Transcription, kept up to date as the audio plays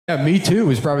Yeah, Me Too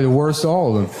was probably the worst of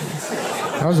all of them.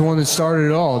 I was the one that started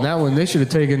it all. And that one, they should have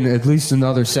taken at least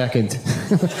another second to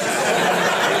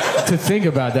think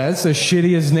about that. That's the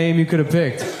shittiest name you could have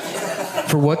picked.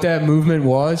 For what that movement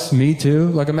was, Me Too.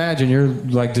 Like, imagine you're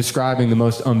like describing the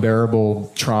most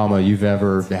unbearable trauma you've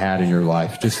ever had in your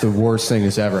life. Just the worst thing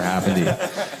that's ever happened to you.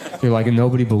 You're like, and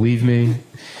nobody believed me,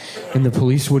 and the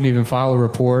police wouldn't even file a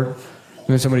report. And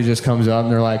then somebody just comes up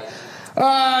and they're like,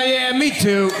 "Oh yeah, Me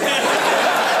Too.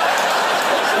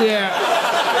 Yeah,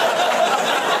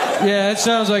 yeah, it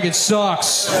sounds like it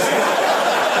sucks.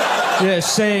 Yeah,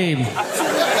 same.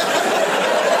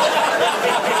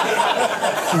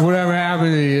 Whatever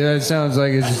happened to you, that sounds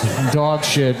like it's dog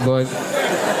shit, but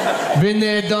been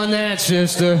there, done that,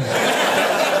 sister.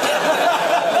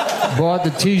 Bought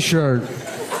the t-shirt."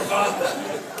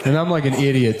 And I'm like an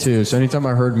idiot too, so anytime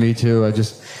I heard Me Too,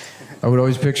 I would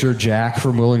always picture Jack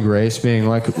from Will and Grace being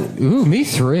like, "Ooh, me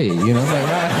three," you know?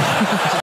 Like,